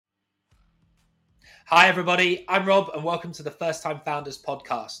Hi, everybody. I'm Rob, and welcome to the First Time Founders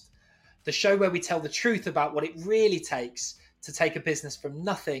podcast, the show where we tell the truth about what it really takes to take a business from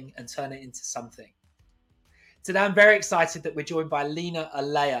nothing and turn it into something. Today, I'm very excited that we're joined by Lina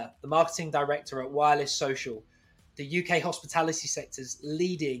Olea, the marketing director at Wireless Social, the UK hospitality sector's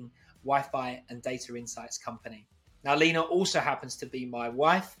leading Wi-Fi and data insights company. Now, Lina also happens to be my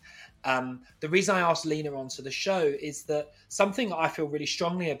wife. The reason I asked Lina onto the show is that something I feel really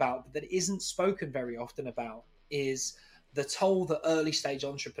strongly about that isn't spoken very often about is the toll that early stage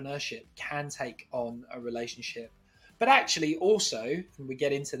entrepreneurship can take on a relationship. But actually also, and we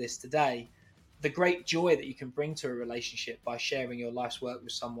get into this today, the great joy that you can bring to a relationship by sharing your life's work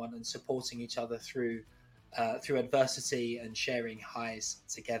with someone and supporting each other through adversity and sharing highs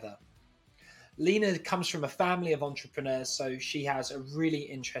together. Lina comes from a family of entrepreneurs, so she has a really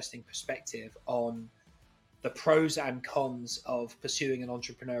interesting perspective on the pros and cons of pursuing an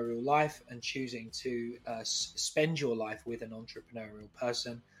entrepreneurial life and choosing to spend your life with an entrepreneurial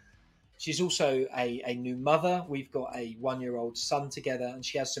person. She's also a new mother. We've got a 1-year-old son together, and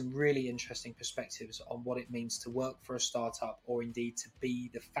she has some really interesting perspectives on what it means to work for a startup or indeed to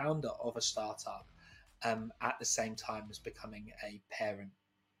be the founder of a startup at the same time as becoming a parent.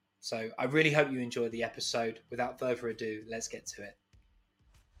 So I really hope you enjoy the episode. Without further ado, let's get to it.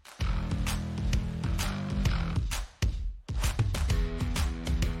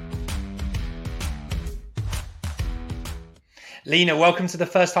 Lina, welcome to the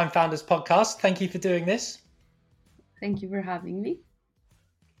First Time Founders podcast. Thank you for doing this. Thank you for having me.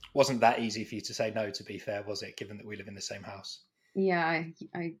 Wasn't that easy for you to say no, to be fair, was it, given that we live in the same house? Yeah,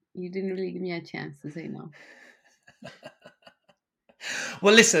 you didn't really give me a chance to say no.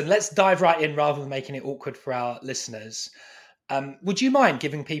 Well, listen, let's dive right in rather than making it awkward for our listeners. Would you mind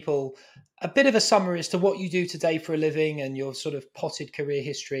giving people a bit of a summary as to what you do today for a living and your sort of potted career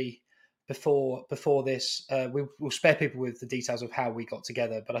history before this? We'll spare people with the details of how we got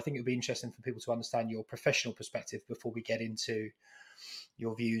together, but I think it would be interesting for people to understand your professional perspective before we get into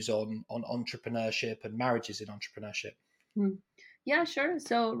your views on entrepreneurship and marriages in entrepreneurship. Yeah, sure.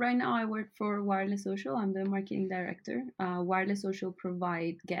 So right now I work for Wireless Social. I'm the marketing director. Wireless Social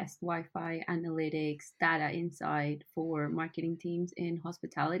provide guest Wi-Fi analytics, data insight for marketing teams in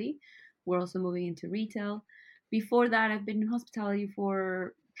hospitality. We're also moving into retail. Before that, I've been in hospitality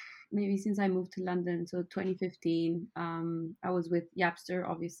for maybe since I moved to London, so 2015. I was with Yapster,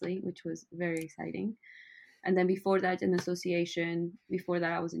 obviously, which was very exciting. And then before that, an association. Before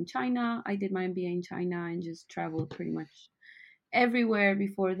that, I was in China. I did my MBA in China and just traveled pretty much everywhere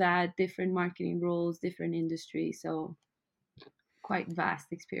before that, different marketing roles, different industries. So quite vast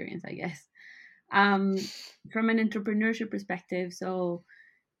experience, I guess. From an entrepreneurship perspective, so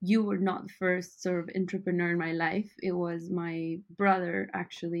you were not the first sort of entrepreneur in my life. It was my brother,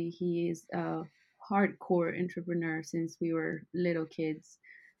 actually. He is a hardcore entrepreneur since we were little kids.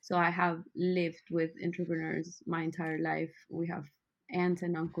 So I have lived with entrepreneurs my entire life. We have aunts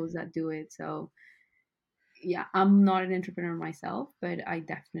and uncles that do it. So yeah, I'm not an entrepreneur myself, but I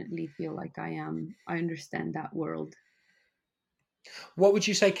definitely feel like I am. I understand that world. What would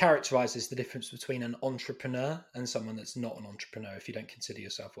you say characterizes the difference between an entrepreneur and someone that's not an entrepreneur, if you don't consider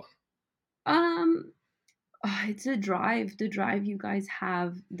yourself one? Um, it's the drive you guys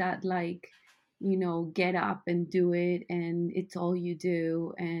have that get up and do it, and it's all you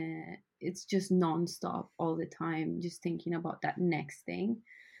do, and it's just nonstop all the time, just thinking about that next thing.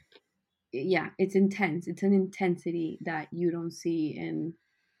 Yeah, it's intense. It's an intensity that you don't see in,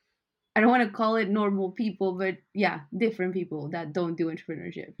 I don't want to call it normal people, but yeah, different people that don't do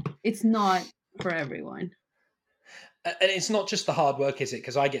entrepreneurship. It's not for everyone. And it's not just the hard work, is it?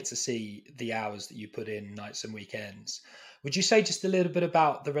 Because I get to see the hours that you put in nights and weekends. Would you say just a little bit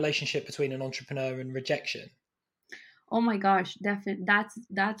about the relationship between an entrepreneur and rejection? Oh my gosh, definitely.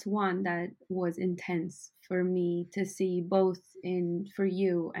 That's one that was intense for me to see, both in for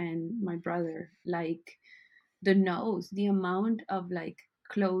you and my brother. Like the no's, the amount of like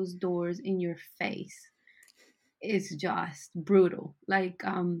closed doors in your face is just brutal. Like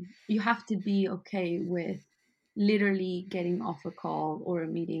you have to be okay with literally getting off a call or a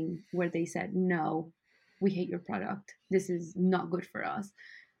meeting where they said, no, we hate your product, this is not good for us,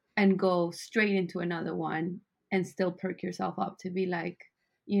 and go straight into another one and still perk yourself up to be like,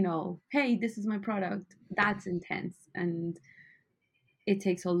 hey, this is my product. That's intense. And it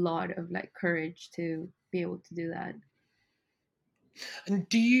takes a lot of like courage to be able to do that. And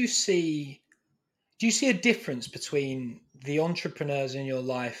do you see a difference between the entrepreneurs in your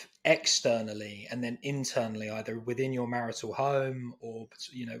life externally and then internally, either within your marital home or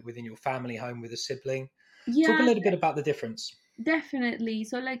within your family home with a sibling? Talk a Yeah, little bit about the difference. Definitely.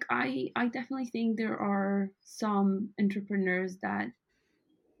 So like I definitely think there are some entrepreneurs that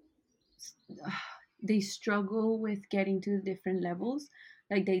they struggle with getting to the different levels.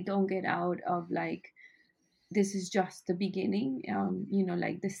 Like they don't get out of like this is just the beginning.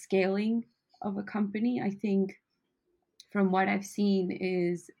 Like the scaling of a company. I think from what I've seen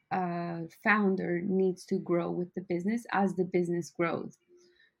is a founder needs to grow with the business as the business grows.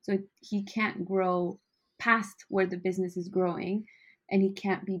 So he can't grow past where the business is growing, and he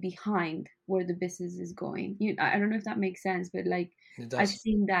can't be behind where the business is going. I don't know if that makes sense, but like It I've does.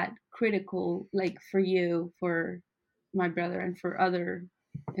 seen that critical, like for you, for my brother, and for other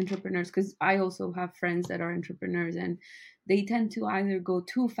entrepreneurs, because I also have friends that are entrepreneurs, and they tend to either go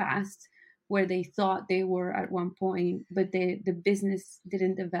too fast where they thought they were at one point, but the business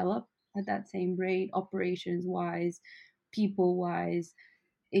didn't develop at that same rate, operations wise, people wise.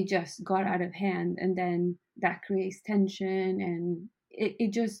 It just got out of hand, and then that creates tension, and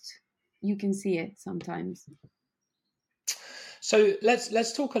it just, you can see it sometimes. So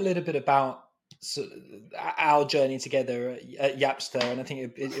let's talk a little bit about our journey together at Yapster, and I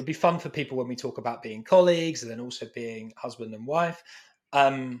think it'd be fun for people when we talk about being colleagues and then also being husband and wife.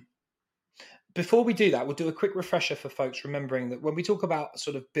 Um, Before we do that, we'll do a quick refresher for folks, remembering that when we talk about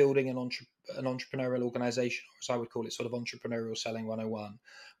sort of building an entrepreneurial organization, or as I would call it, sort of entrepreneurial selling 101,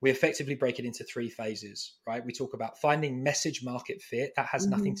 we effectively break it into three phases, right? We talk about finding message market fit. That has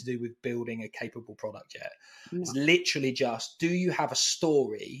nothing Hmm. to do with building a capable product yet. It's No. literally just, do you have a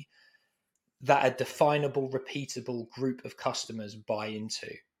story that a definable, repeatable group of customers buy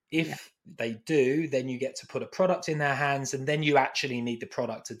into? Yeah. If they do, then you get to put a product in their hands, and then you actually need the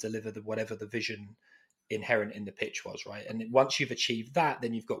product to deliver whatever the vision inherent in the pitch was, right? And once you've achieved that,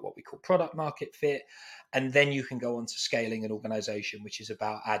 then you've got what we call product market fit, and then you can go on to scaling an organization, which is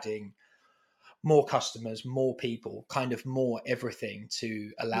about adding more customers, more people, kind of more everything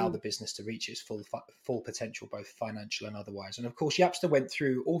to allow Mm. the business to reach its full potential, both financial and otherwise. And of course, Yapster went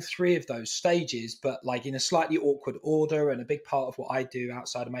through all three of those stages, but like in a slightly awkward order. And a big part of what I do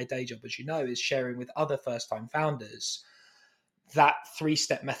outside of my day job, as you know, is sharing with other first-time founders that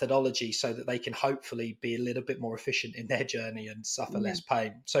three-step methodology so that they can hopefully be a little bit more efficient in their journey and suffer Yeah. less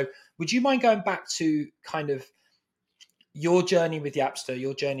pain. So would you mind going back to kind of your journey with Yapster,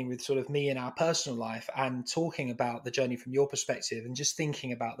 your journey with sort of me in our personal life, and talking about the journey from your perspective, and just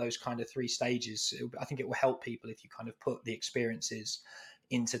thinking about those kind of three stages? I think it will help people if you kind of put the experiences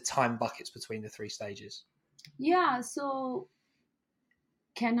into time buckets between the three stages. Yeah. So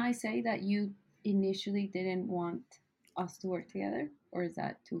can I say that you initially didn't want us to work together, or is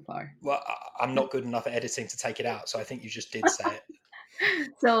that too far? Well, I'm not good enough at editing to take it out, so I think you just did say it.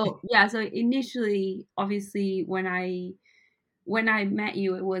 So yeah, so initially, obviously, when I met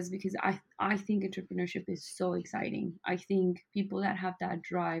you, it was because I think entrepreneurship is so exciting. I think people that have that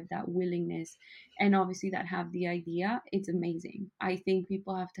drive, that willingness, and obviously that have the idea, it's amazing. I think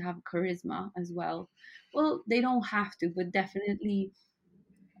people have to have charisma as well. Well, they don't have to, but definitely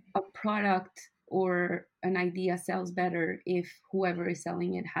a product or an idea sells better if whoever is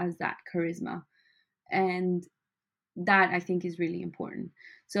selling it has that charisma. And that I think is really important.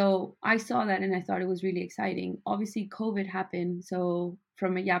 So I saw that and I thought it was really exciting. Obviously, COVID happened. So,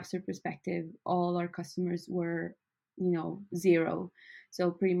 from a Yapster perspective, all our customers were, zero.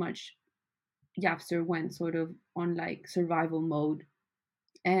 So, pretty much Yapster went sort of on like survival mode.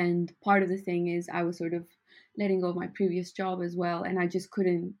 And part of the thing is, I was sort of letting go of my previous job as well. And I just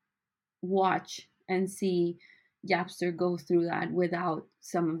couldn't watch and see Yapster go through that without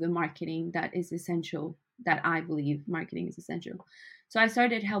some of the marketing that is essential, that I believe marketing is essential. So I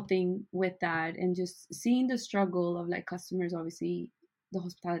started helping with that and just seeing the struggle of like customers. Obviously, the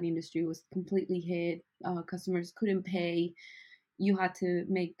hospitality industry was completely hit. Customers couldn't pay. You had to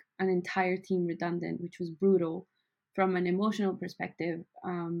make an entire team redundant, which was brutal. From an emotional perspective,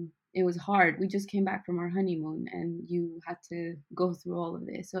 it was hard. We just came back from our honeymoon and you had to go through all of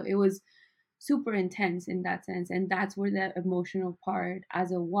this. So it was super intense in that sense. And that's where the emotional part,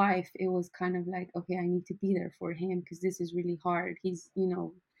 as a wife, it was kind of like, okay, I need to be there for him because this is really hard. He's,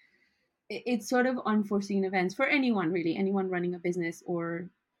 it's sort of unforeseen events for anyone, really, anyone running a business or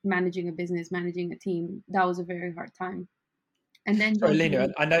managing a business, managing a team. That was a very hard time. And then Sorry, Lina,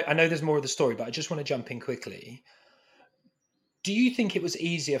 jumping. I know there's more of the story, but I just want to jump in quickly. Do you think it was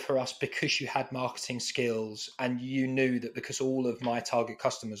easier for us because you had marketing skills and you knew that because all of my target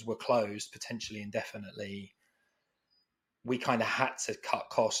customers were closed potentially indefinitely, we kind of had to cut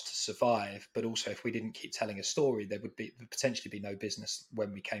costs to survive? But also, if we didn't keep telling a story, there would potentially be no business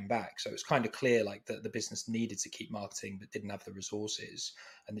when we came back. So it's kind of clear like that the business needed to keep marketing but didn't have the resources,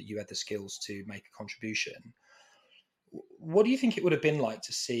 and that you had the skills to make a contribution. What do you think it would have been like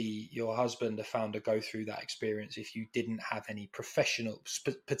to see your husband, a founder, go through that experience if you didn't have any professional,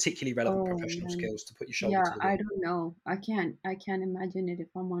 particularly relevant Oh professional man. skills to put your shoulder Yeah, to the I wheel? don't know. I can't imagine it if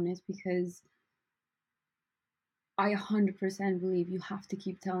I'm honest, because I 100% believe you have to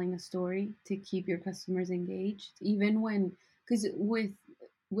keep telling a story to keep your customers engaged, even when, because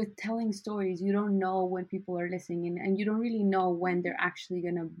with telling stories, you don't know when people are listening, and you don't really know when they're actually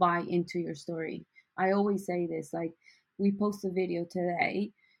going to buy into your story. I always say this, like, we post a video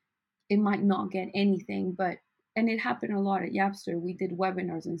today, it might not get anything, but, and it happened a lot at Yapster. We did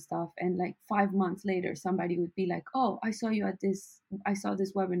webinars and stuff, and like 5 months later, somebody would be like, "Oh, I saw this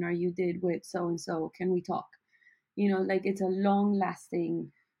webinar you did with so and so. Can we talk?" Like, it's a long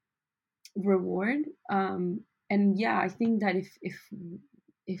lasting reward. And yeah, I think that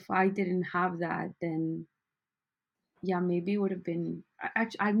if I didn't have that, then yeah, maybe it would have been.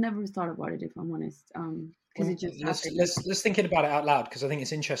 Actually, I've never thought about it, if I'm honest, because Well, it just let's happened. let's let's thinking about it out loud, because I think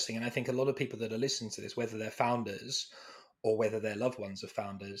it's interesting, and I think a lot of people that are listening to this, whether they're founders or whether their loved ones are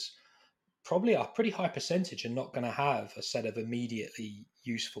founders, probably a pretty high percentage are not going to have a set of immediately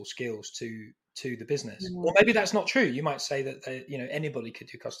useful skills to the business. Yeah. Or maybe that's not true. You might say that anybody could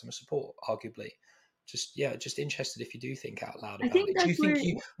do customer support, arguably. Just interested if you do think out loud I about think it. Do you that's think where,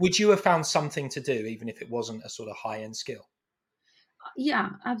 you would you have found something to do even if it wasn't a sort of high end skill? yeah,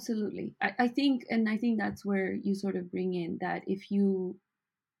 absolutely. I think that's where you sort of bring in that if you,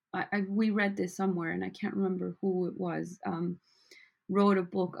 we read this somewhere, and I can't remember who it was. Wrote a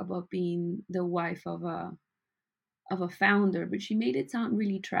book about being the wife of a founder, but she made it sound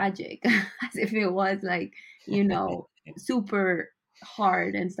really tragic, as if it was like, super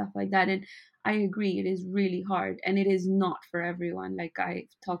hard and stuff like that. And I agree, it is really hard, and it is not for everyone. Like, I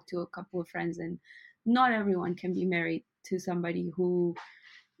talked to a couple of friends, and not everyone can be married to somebody who,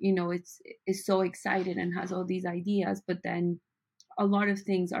 it's is so excited and has all these ideas, but then a lot of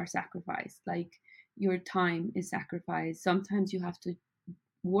things are sacrificed. Like, your time is sacrificed. Sometimes you have to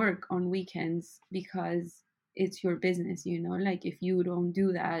work on weekends because it's your business, like, if you don't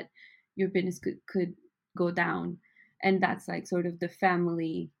do that, your business could go down. And that's like sort of the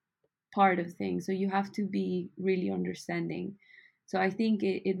family part of things, so you have to be really understanding. So I think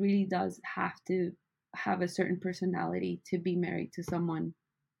it really does have to have a certain personality to be married to someone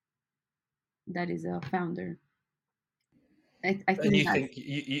that is a founder. I And think you that's. think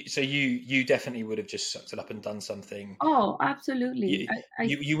you definitely would have just sucked it up and done something. Oh, absolutely. You I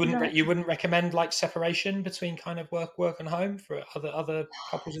you see wouldn't that. you wouldn't recommend like separation between kind of work and home for other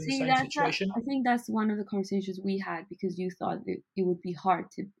couples in the See, same that's that. situation? I think that's one of the conversations we had, because you thought that it would be hard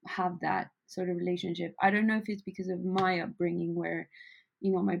to have that sort of relationship. I don't know if it's because of my upbringing, where,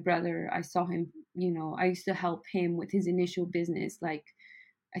 my brother, I saw him, I used to help him with his initial business, like,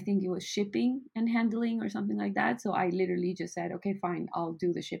 I think it was shipping and handling or something like that. So I literally just said, okay, fine, I'll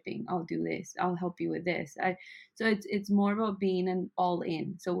do the shipping. I'll do this. I'll help you with this. So it's more about being an all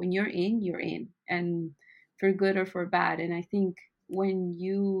in. So when you're in, and for good or for bad. And I think when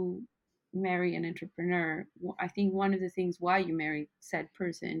you marry an entrepreneur, I think one of the things why you marry said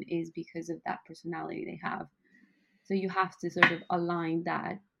person is because of that personality they have. So you have to sort of align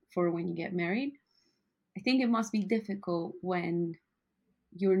that for when you get married. I think it must be difficult when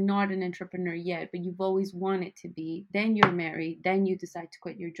you're not an entrepreneur yet, but you've always wanted to be. Then you're married, then you decide to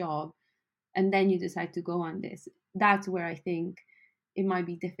quit your job, and then you decide to go on this. That's where I think it might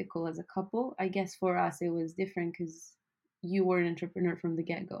be difficult as a couple. I guess for us, it was different because you were an entrepreneur from the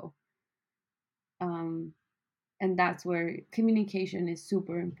get go. Um, and that's where communication is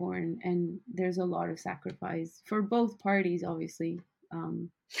super important. And there's a lot of sacrifice for both parties, obviously. Um,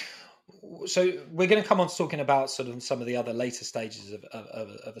 So we're going to come on to talking about sort of some of the other later stages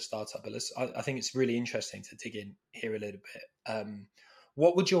of a startup, but I think it's really interesting to dig in here a little bit.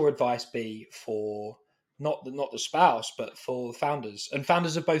 What would your advice be for not the spouse, but for founders and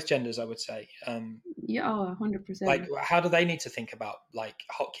founders of both genders? I would say, yeah, oh, like 100%. how do they need to think about like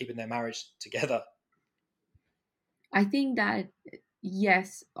keeping their marriage together? I think that,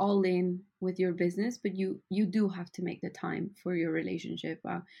 yes, all in with your business, but you do have to make the time for your relationship.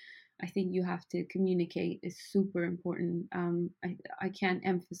 I think you have to communicate is super important. I can't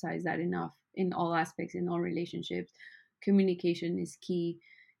emphasize that enough in all aspects, in all relationships. Communication is key.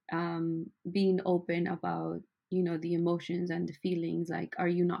 Being open about, the emotions and the feelings. Like, are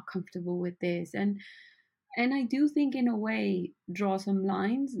you not comfortable with this? And I do think, in a way, draw some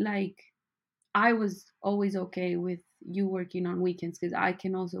lines. Like, I was always okay with you working on weekends because I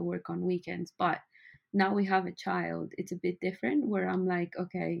can also work on weekends. But now we have a child, it's a bit different, where I'm like,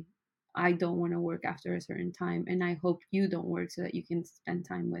 okay, I don't want to work after a certain time, and I hope you don't work so that you can spend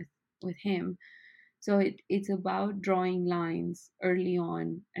time with him. So it's about drawing lines early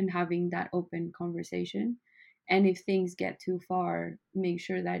on and having that open conversation. And if things get too far, make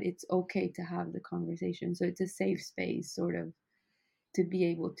sure that it's okay to have the conversation. So it's a safe space, sort of, to be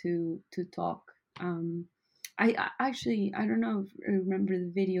able to talk. Um, actually, I don't know if I remember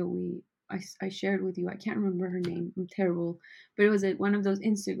the video I shared with you. I can't remember her name. I'm terrible, but it was one of those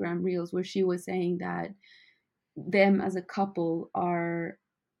Instagram reels where she was saying that them as a couple are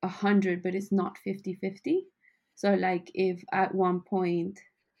 100, but it's not 50-50. So like if at one point,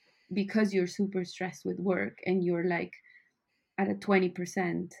 because you're super stressed with work and you're like at a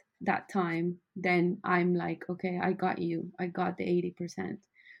 20% that time, then I'm like, okay, I got you. I got the 80%.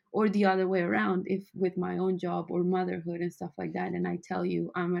 Or the other way around, if with my own job or motherhood and stuff like that, and I tell you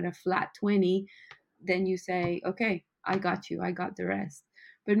I'm at a flat 20, then you say, okay, I got you. I got the rest.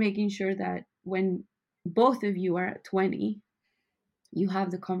 But making sure that when both of you are at 20, you have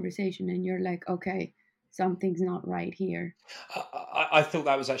the conversation and you're like, okay, something's not right here. I thought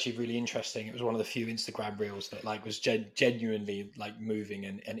that was actually really interesting. It was one of the few Instagram reels that like was genuinely like moving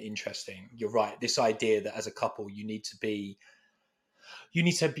and interesting. You're right. This idea that as a couple you need to be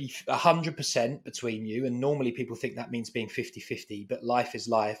 100% between you, and normally people think that means being 50-50, but life is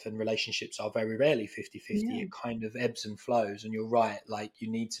life and relationships are very rarely 50-50. Yeah, It kind of ebbs and flows, and you're right, like you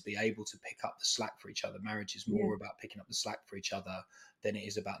need to be able to pick up the slack for each other. Marriage is yeah. more about picking up the slack for each other than it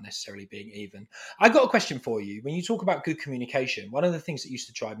is about necessarily being even. I got a question for you. When you talk about good communication, one of the things that used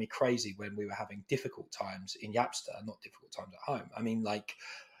to drive me crazy when we were having difficult times in Yapster, not difficult times at home, I mean, like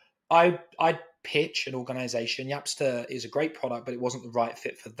I pitch an organization. Yapster is a great product, but it wasn't the right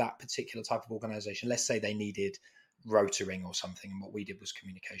fit for that particular type of organization. Let's say they needed rotoring or something, and what we did was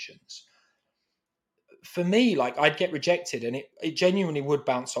communications. For me, like I'd get rejected, and it genuinely would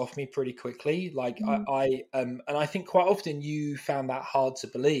bounce off me pretty quickly. Like Mm. and I think quite often you found that hard to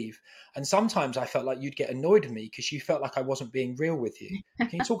believe, and sometimes I felt like you'd get annoyed with me because you felt like I wasn't being real with you. Can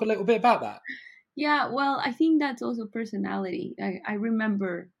you talk a little bit about that? Yeah, well, I think that's also personality. I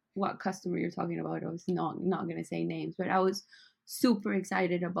remember what customer you're talking about. I was not gonna say names, but I was super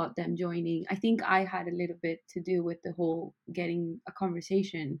excited about them joining. I think I had a little bit to do with the whole getting a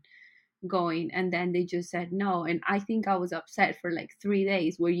conversation going, and then they just said no. And I think I was upset for like 3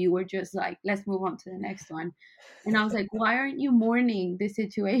 days where you were just like, let's move on to the next one. And I was like, why aren't you mourning the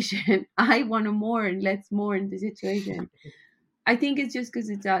situation? I want to mourn. Let's mourn the situation. I think it's just because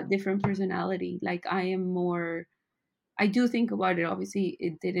it's a different personality. Like I am more. I do think about it. Obviously,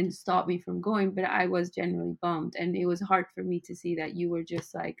 it didn't stop me from going, but I was genuinely bummed, and it was hard for me to see that you were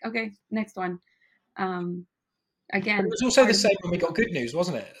just like, okay, next one. Um, But it again, was also the part of same it. when we got good news,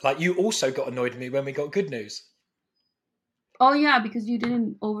 wasn't it? Like you also got annoyed with me when we got good news. Oh yeah, because you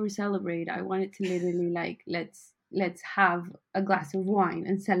didn't over celebrate. I wanted to literally like let's have a glass of wine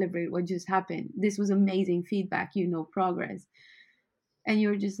and celebrate what just happened. This was amazing feedback, progress. And you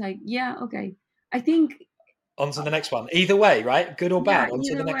were just like, yeah, okay. I think On to the next one. Either way, right? Good or yeah, bad, on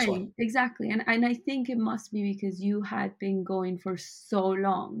to the either next one. way, exactly. And I think it must be because you had been going for so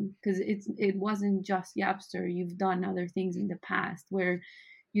long, because it wasn't just Yapster. You've done other things in the past where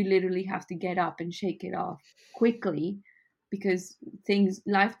you literally have to get up and shake it off quickly because things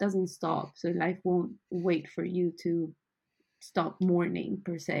life doesn't stop. So life won't wait for you to stop mourning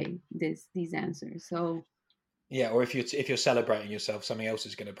per se these answers. So Yeah, or if you're celebrating yourself, something else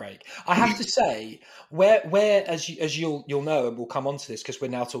is going to break. I have to say, where as you'll know, and we'll come on to this because we're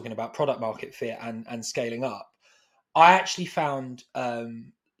now talking about product market fit and scaling up. I actually found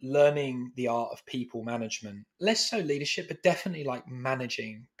learning the art of people management, less so leadership, but definitely like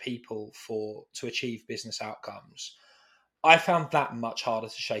managing people for to achieve business outcomes. I found that much harder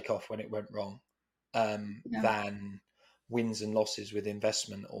to shake off when it went wrong yeah. than wins and losses with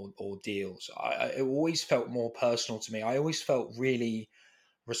investment or deals. It always felt more personal to me. I always felt really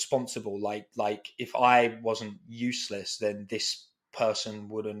responsible. Like if I wasn't useless, then this person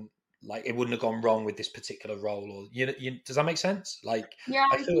wouldn't like it wouldn't have gone wrong with this particular role. Or does that make sense? Like Yeah,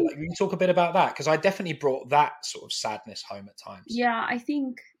 I I feel think like we can talk a bit about that because I definitely brought that sort of sadness home at times. yeah, I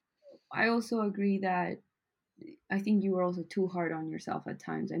think I also agree that I think you were also too hard on yourself at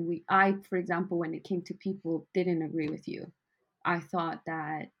times. And for example, when it came to people, didn't agree with you. I thought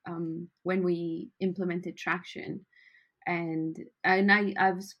that when we implemented traction,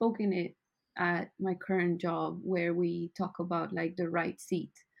 I've spoken it at my current job where we talk about like the right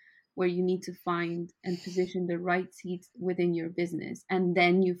seat, where you need to find and position the right seat within your business, and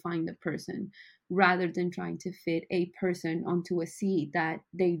then you find the person, rather than trying to fit a person onto a seat that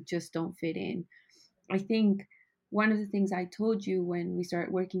they just don't fit in. I think one of the things I told you when we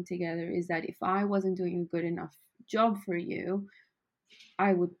started working together is that if I wasn't doing a good enough job for you,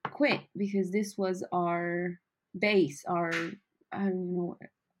 I would quit because this was our base, our, I don't know,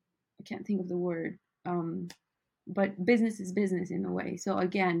 I can't think of the word. But business is business in a way. So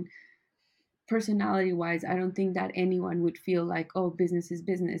again, personality wise, I don't think that anyone would feel like, oh, business is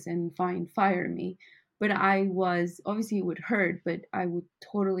business and fine, fire me. But I was, obviously it would hurt, but I would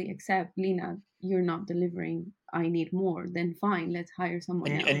totally accept, Lina, you're not delivering. I need more. Then fine, let's hire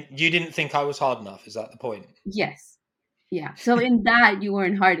someone else. And you didn't think I was hard enough? Is that the point? Yes. Yeah. So in that, you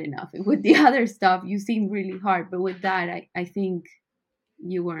weren't hard enough. With the other stuff, you seemed really hard. But with that, I think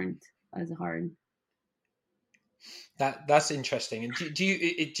you weren't as hard. That's interesting. And do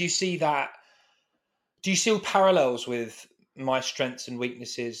you see that? Do you see parallels with my strengths and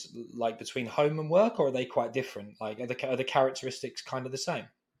weaknesses, like between home and work, or are they quite different? Like, are the characteristics kind of the same?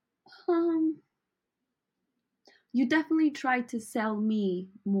 Um, you definitely try to sell me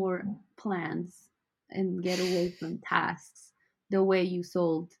more plans and get away from tasks the way you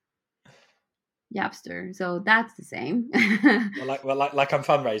sold Yapster. So that's the same. Like I'm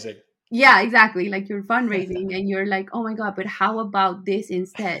fundraising. Yeah, exactly. Like you're fundraising and you're like, oh my God, but how about this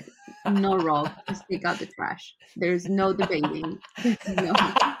instead? No, Rob, just take out the trash. There's no debating. There's no.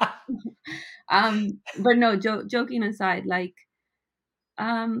 But no, joking aside, like,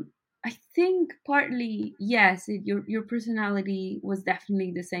 I think partly, yes, your personality was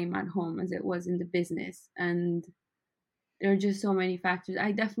definitely the same at home as it was in the business. And there are just so many factors.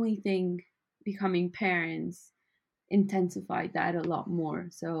 I definitely think becoming parents intensified that a lot more.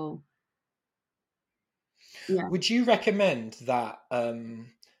 So, yeah. Would you recommend that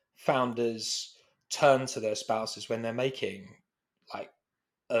founders turn to their spouses when they're making like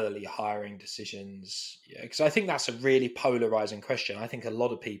early hiring decisions? Yeah, because I think that's a really polarizing question. I think a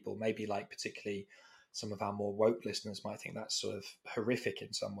lot of people, maybe like particularly some of our more woke listeners, might think that's sort of horrific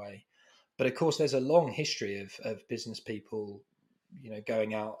in some way. But of course, there's a long history of business people,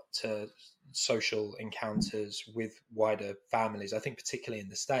 going out to social encounters with wider families. I think particularly in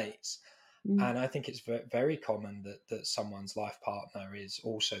the States. Mm. And I think it's very common that someone's life partner is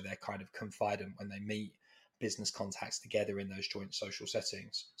also their kind of confidant when they meet business contacts together in those joint social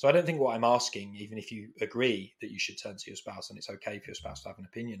settings. So I don't think what I'm asking, even if you agree that you should turn to your spouse and it's okay for your spouse to have an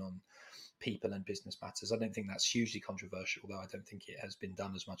opinion on people and business matters, I don't think that's hugely controversial, though I don't think it has been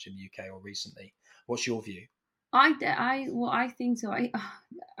done as much in the UK or recently. What's your view? Well, I think so.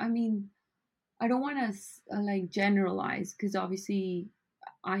 I mean, I don't want to like generalize because obviously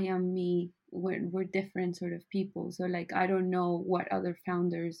I am me. We're different sort of people. So like I don't know what other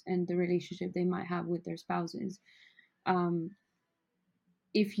founders and the relationship they might have with their spouses. Um,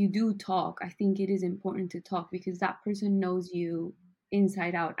 if you do talk, I think it is important to talk because that person knows you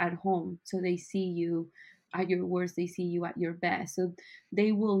inside out at home. So they see you at your worst, they see you at your best. So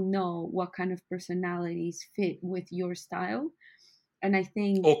they will know what kind of personalities fit with your style. And I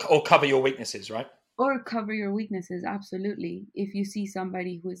think, Or cover your weaknesses, right? or cover your weaknesses, absolutely. If you see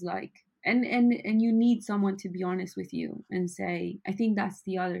somebody who is like, and you need someone to be honest with you and say, I think that's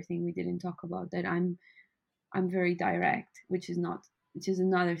the other thing we didn't talk about, that I'm very direct, which is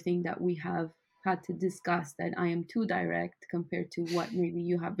another thing that we have had to discuss, that I am too direct compared to what maybe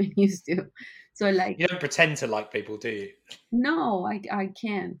you have been used to. So like, You don't pretend to like people, do you? no, I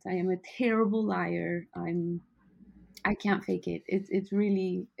can't. I am a terrible liar. I can't fake it. It's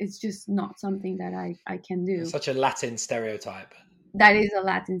really, it's just not something that I can It's do. such a Latin stereotype. That is a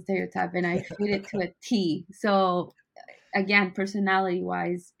Latin stereotype and I fit it to a T. So again, personality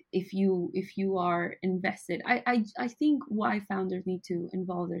wise, if you are invested, I think why founders need to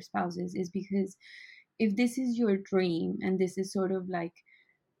involve their spouses is because if this is your dream and this is sort of like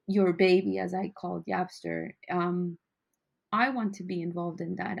your baby, as I called Yapster, I want to be involved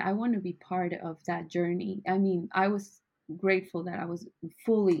in that. I want to be part of that journey. I mean, I was grateful that I was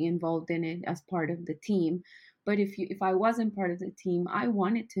fully involved in it as part of the team. But if I wasn't part of the team, I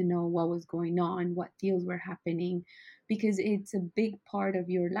wanted to know what was going on, what deals were happening, because it's a big part of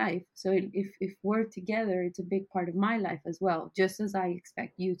your life. So if we're together, it's a big part of my life as well. Just as I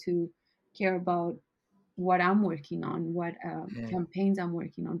expect you to care about what I'm working on, what Mm, campaigns I'm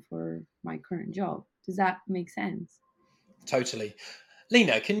working on for my current job. Does that make sense? totally.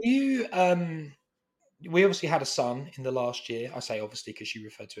 Lena, can you we obviously had a son in the last year. I say obviously because you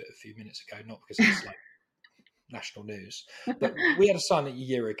referred to it a few minutes ago, not because it's like national news. But we had a son a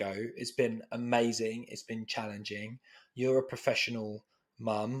year ago. It's been amazing. It's been challenging. You're a professional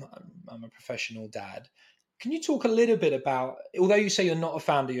mum. I'm a professional dad. Can you talk a little bit about, although you say you're not a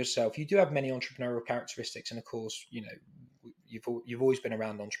founder yourself, you do have many entrepreneurial characteristics, and of course, you've always been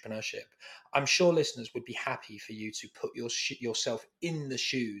around entrepreneurship. I'm sure listeners would be happy for you to put yourself in the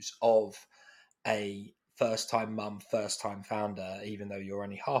shoes of a first-time mum, first-time founder, even though you're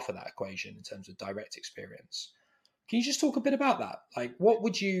only half of that equation in terms of direct experience. Can you just talk a bit about that? Like, what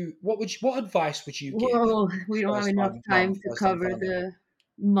advice would you give Whoa, a we don't have enough first-time mum, time to first-time cover founder? the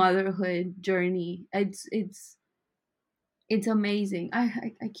motherhood journey. It's amazing.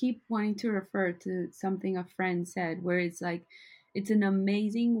 I keep wanting to refer to something a friend said, where it's like it's an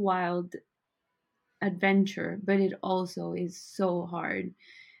amazing, wild adventure, but it also is so hard.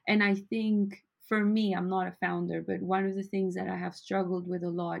 And I think for me, I'm not a founder, but one of the things that I have struggled with a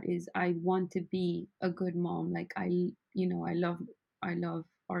lot is I want to be a good mom. Like I love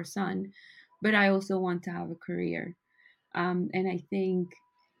our son, but I also want to have a career. And I think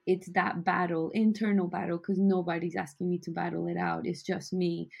it's that battle, internal battle, because nobody's asking me to battle it out. It's just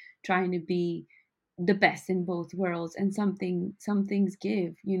me trying to be the best in both worlds. And some things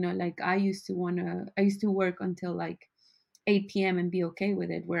give, like I used to work until like 8 p.m. and be okay with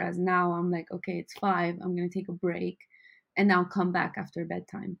it. Whereas now I'm like, okay, it's 5, I'm gonna take a break and I'll come back after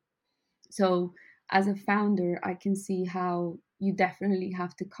bedtime. So as a founder, I can see how you definitely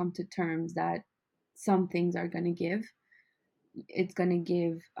have to come to terms that some things are gonna give. It's going to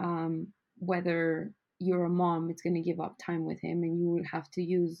give, whether you're a mom, it's going to give up time with him, and you would have to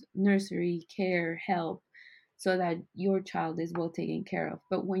use nursery care help so that your child is well taken care of.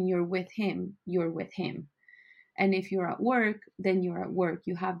 But when you're with him, you're with him. And if you're at work, then you're at work.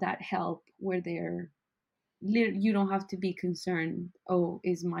 You have that help where you don't have to be concerned, oh,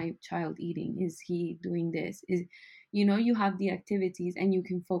 is my child eating, is he doing this, is you have the activities and you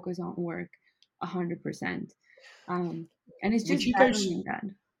can focus on work 100%. um, and it's Would just you go? battling that.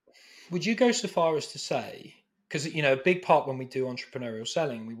 Would you go so far as to say, because a big part when we do entrepreneurial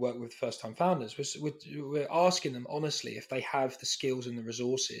selling, we work with first-time founders. We're asking them honestly if they have the skills and the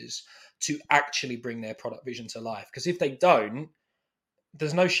resources to actually bring their product vision to life. Because if they don't,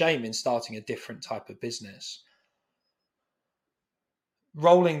 there's no shame in starting a different type of business.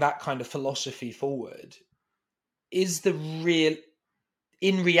 Rolling that kind of philosophy forward is the real.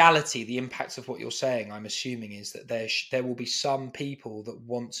 In reality, the impact of what you're saying, I'm assuming, is that there will be some people that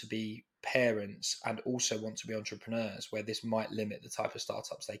want to be parents and also want to be entrepreneurs, where this might limit the type of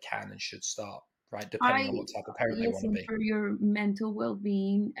startups they can and should start, right? Depending on I what type of parent they want to Listen, be. for your mental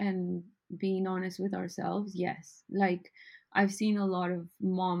well-being and being honest with ourselves, yes. Like I've seen a lot of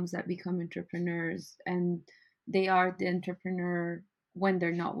moms that become entrepreneurs, and they are the entrepreneur when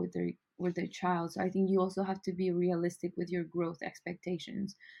they're not with their child. So I think you also have to be realistic with your growth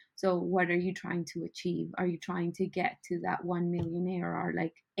expectations. So what are you trying to achieve? Are you trying to get to that 1 million ARR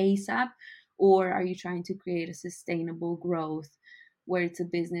like ASAP, or are you trying to create a sustainable growth where it's a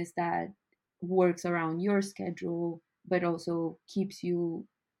business that works around your schedule but also keeps you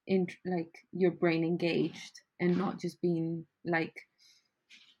in, like, your brain engaged, and not just being like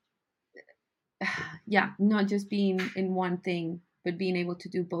yeah, not just being in one thing but being able to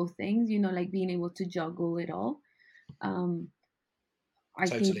do both things, like being able to juggle it all. um I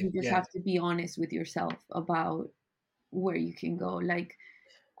think Totally, you just yeah. have to be honest with yourself about where you can go. Like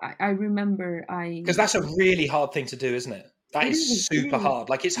I remember Because that's a really hard thing to do, isn't it? That it is is it super is hard.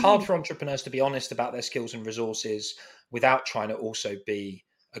 Like, it's it hard is for entrepreneurs to be honest about their skills and resources without trying to also be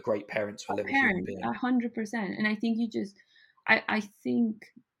a great parent to a a living human parent, being. 100%. And I think I think,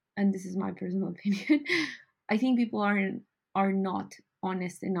 and this is my personal opinion, I think people are not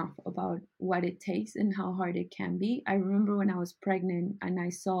honest enough about what it takes and how hard it can be. I remember when I was pregnant and I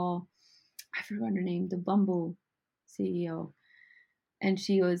saw, I forgot her name, the Bumble CEO, and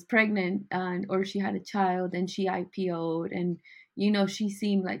she was pregnant, and or she had a child and she IPO'd, and she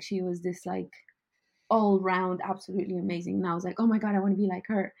seemed like she was this like all round absolutely amazing. And I was like, oh my God, I want to be like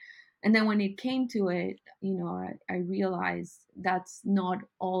her. And then when it came to it, I realized that's not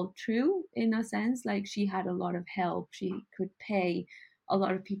all true in a sense. Like she had a lot of help. She could pay a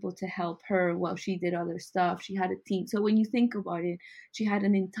lot of people to help her while she did other stuff. She had a team. So when you think about it, she had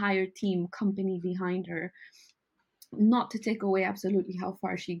an entire team company behind her. Not to take away absolutely how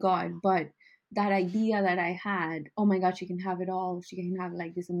far she got, but that idea that I had, oh my God, she can have it all. She can have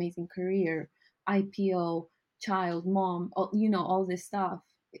like this amazing career, IPO, child, mom, all this stuff.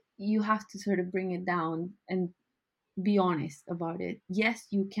 You have to sort of bring it down and be honest about it. Yes,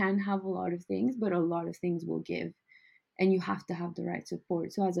 you can have a lot of things, but a lot of things will give, and you have to have the right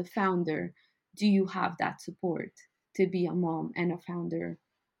support. So, as a founder, do you have that support to be a mom and a founder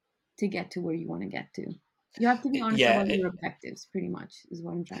to get to where you want to get to? You have to be honest Yeah, about your objectives, pretty much, is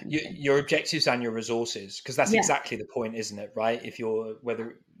what I'm trying to say. your objectives and your resources, because that's Yeah, exactly the point, isn't it? Right? If your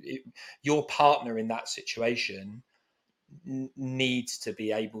partner in that situation needs to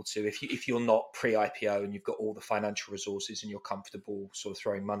be able to, if you're not pre IPO and you've got all the financial resources and you're comfortable sort of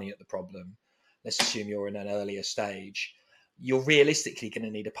throwing money at the problem, let's assume you're in an earlier stage, you're realistically going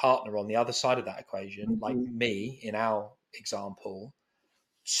to need a partner on the other side of that equation, like Mm-hmm. me in our example,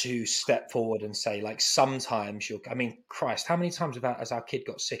 to step forward and say, like, sometimes you're, I mean, Christ, how many times has our kid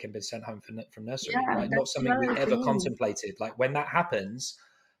got sick and been sent home from nursery, Yeah, right? Not that's something we another ever thing. contemplated. Like, when that happens,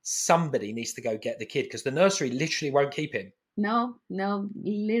 somebody needs to go get the kid, because the nursery literally won't keep him. No, no,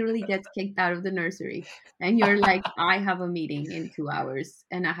 literally gets kicked out of the nursery. And you're like, I have a meeting in 2 hours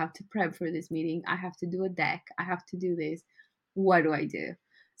and I have to prep for this meeting. I have to do a deck. I have to do this. What do I do?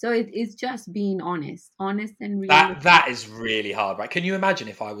 So it's just being honest and realistic. That is really hard, right? Can you imagine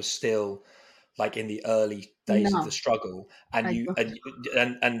if I was still like in the early days of the No, struggle, and I you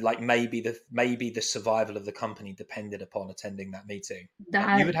don't. and like maybe the survival of the company depended upon attending that meeting? Like, you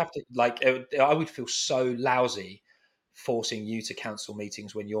That, would have to, like, I would feel so lousy forcing you to cancel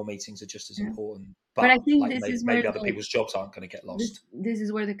meetings when your meetings are just as important, but I but think like this is where maybe other people's jobs aren't going to get this lost. this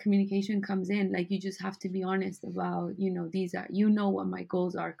is where the communication comes in. Like, you just have to be honest about, these are, what my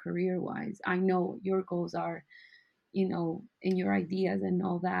goals are career wise. I know what your goals are, in your ideas and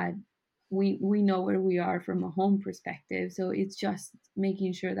all that. We know where we are from a home perspective, so it's just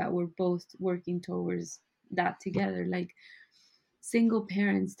making sure that we're both working towards that together. Like, single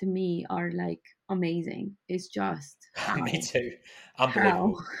parents to me are like amazing. It's just Me how too. how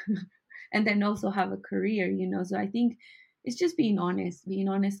Unbelievable. and then also have a career, so I think it's just being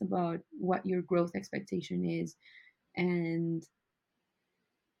honest about what your growth expectation is, and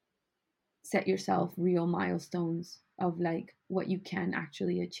set yourself real milestones of like what you can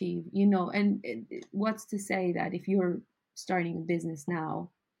actually achieve, and what's to say that if you're starting a business now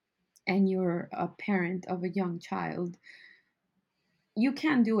and you're a parent of a young child, you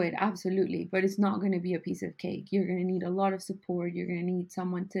can do it, absolutely, but it's not going to be a piece of cake. You're going to need a lot of support. You're going to need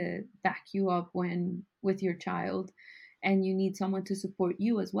someone to back you up when with your child, and you need someone to support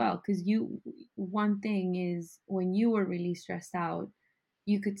you as well, because one thing is, when you were really stressed out,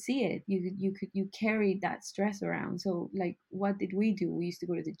 you could see it. You carried that stress around. So, like, what did we do? We used to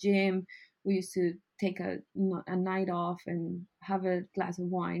go to the gym. We used to take a night off and have a glass of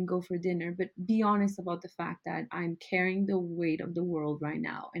wine, go for dinner, but be honest about the fact that I'm carrying the weight of the world right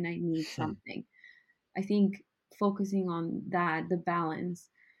now and I need something. I think focusing on that, the balance,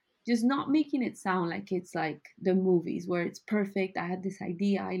 just not making it sound like it's like the movies where it's perfect. I had this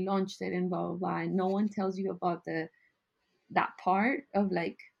idea, I launched it, and blah blah blah. And no one tells you about the that part of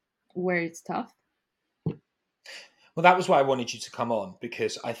like where it's tough. Well, that was why I wanted you to come on,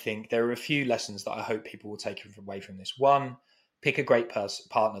 because I think there are a few lessons that I hope people will take away from this. One, pick a great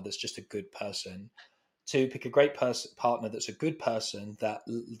partner that's just a good person. Two, pick a great partner that's a good person, that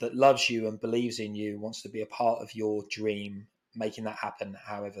loves you and believes in you, wants to be a part of your dream, making that happen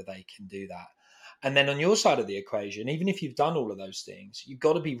however they can do that. And then on your side of the equation, even if you've done all of those things, you've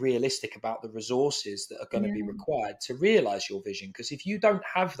got to be realistic about the resources that are going to be Yeah, required to realize your vision. Because if you don't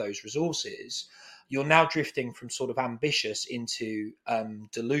have those resources, you're now drifting from sort of ambitious into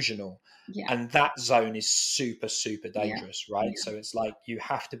delusional. yeah, And that zone is super, super yeah, dangerous, right? yeah, So it's like you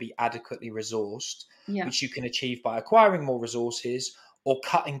have to be adequately resourced, yeah, which you can achieve by acquiring more resources or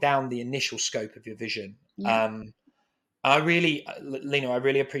cutting down the initial scope of your vision. yeah. I really, Lena, I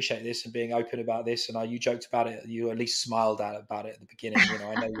really appreciate this and being open about this. And you joked about it, you at least smiled about it at the beginning.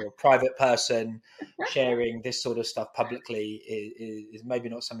 I know you're a private person. Sharing this sort of stuff publicly is maybe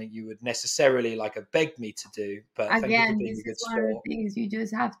not something you would necessarily like have begged me to do, but thank you for Again, being this a is good one of the sport. things you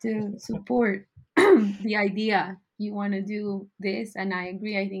just have to support the idea. You want to do this, and I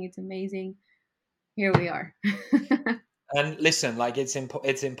agree. I think it's amazing. Here we are. And listen, like, it's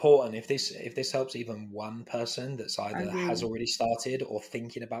important, if this helps even one person that's either has Agree. already started or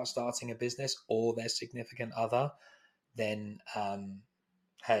thinking about starting a business, or their significant other, then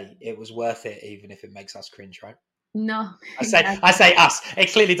hey, it was worth it, even if it makes us cringe, right? No, I say I exactly. say us.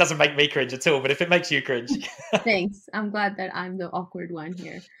 It clearly doesn't make me cringe at all, but if it makes you cringe, Thanks. I'm glad that I'm the awkward one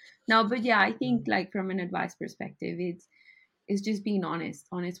here. No, but yeah, I think like from an advice perspective, it's just being honest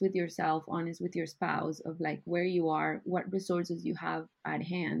with yourself, honest with your spouse of like where you are, what resources you have at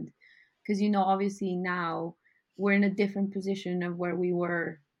hand. Because obviously now we're in a different position of where we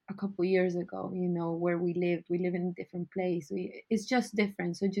were a couple years ago, where we live in a different place. It's just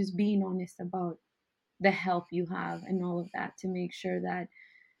different. So just being honest about the help you have and all of that to make sure that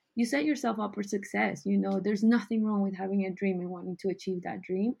you set yourself up for success. There's nothing wrong with having a dream and wanting to achieve that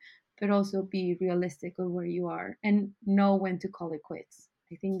dream, but also be realistic of where you are and know when to call it quits.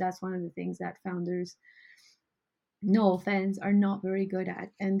 I think that's one of the things that founders, no offense, are not very good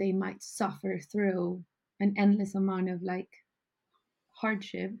at, and they might suffer through an endless amount of like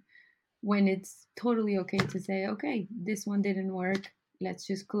hardship when it's totally okay to say, okay, this one didn't work. let's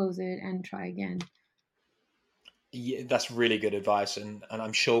just close it and try again. Yeah, that's really good advice, and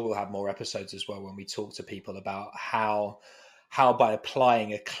I'm sure we'll have more episodes as well when we talk to people about how by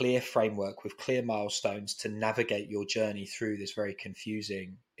applying a clear framework with clear milestones to navigate your journey through this very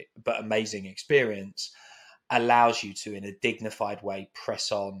confusing but amazing experience allows you to, in a dignified way,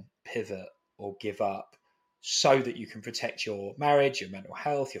 press on, pivot, or give up, so that you can protect your marriage, your mental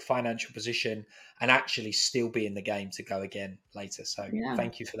health, your financial position, and actually still be in the game to go again later. So Yeah.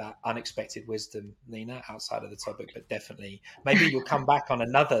 thank you for that unexpected wisdom, Lina, outside of the topic, but definitely maybe you'll come back on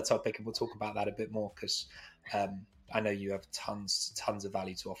another topic and we'll talk about that a bit more, because I know you have tons of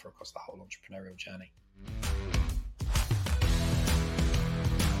value to offer across the whole entrepreneurial journey.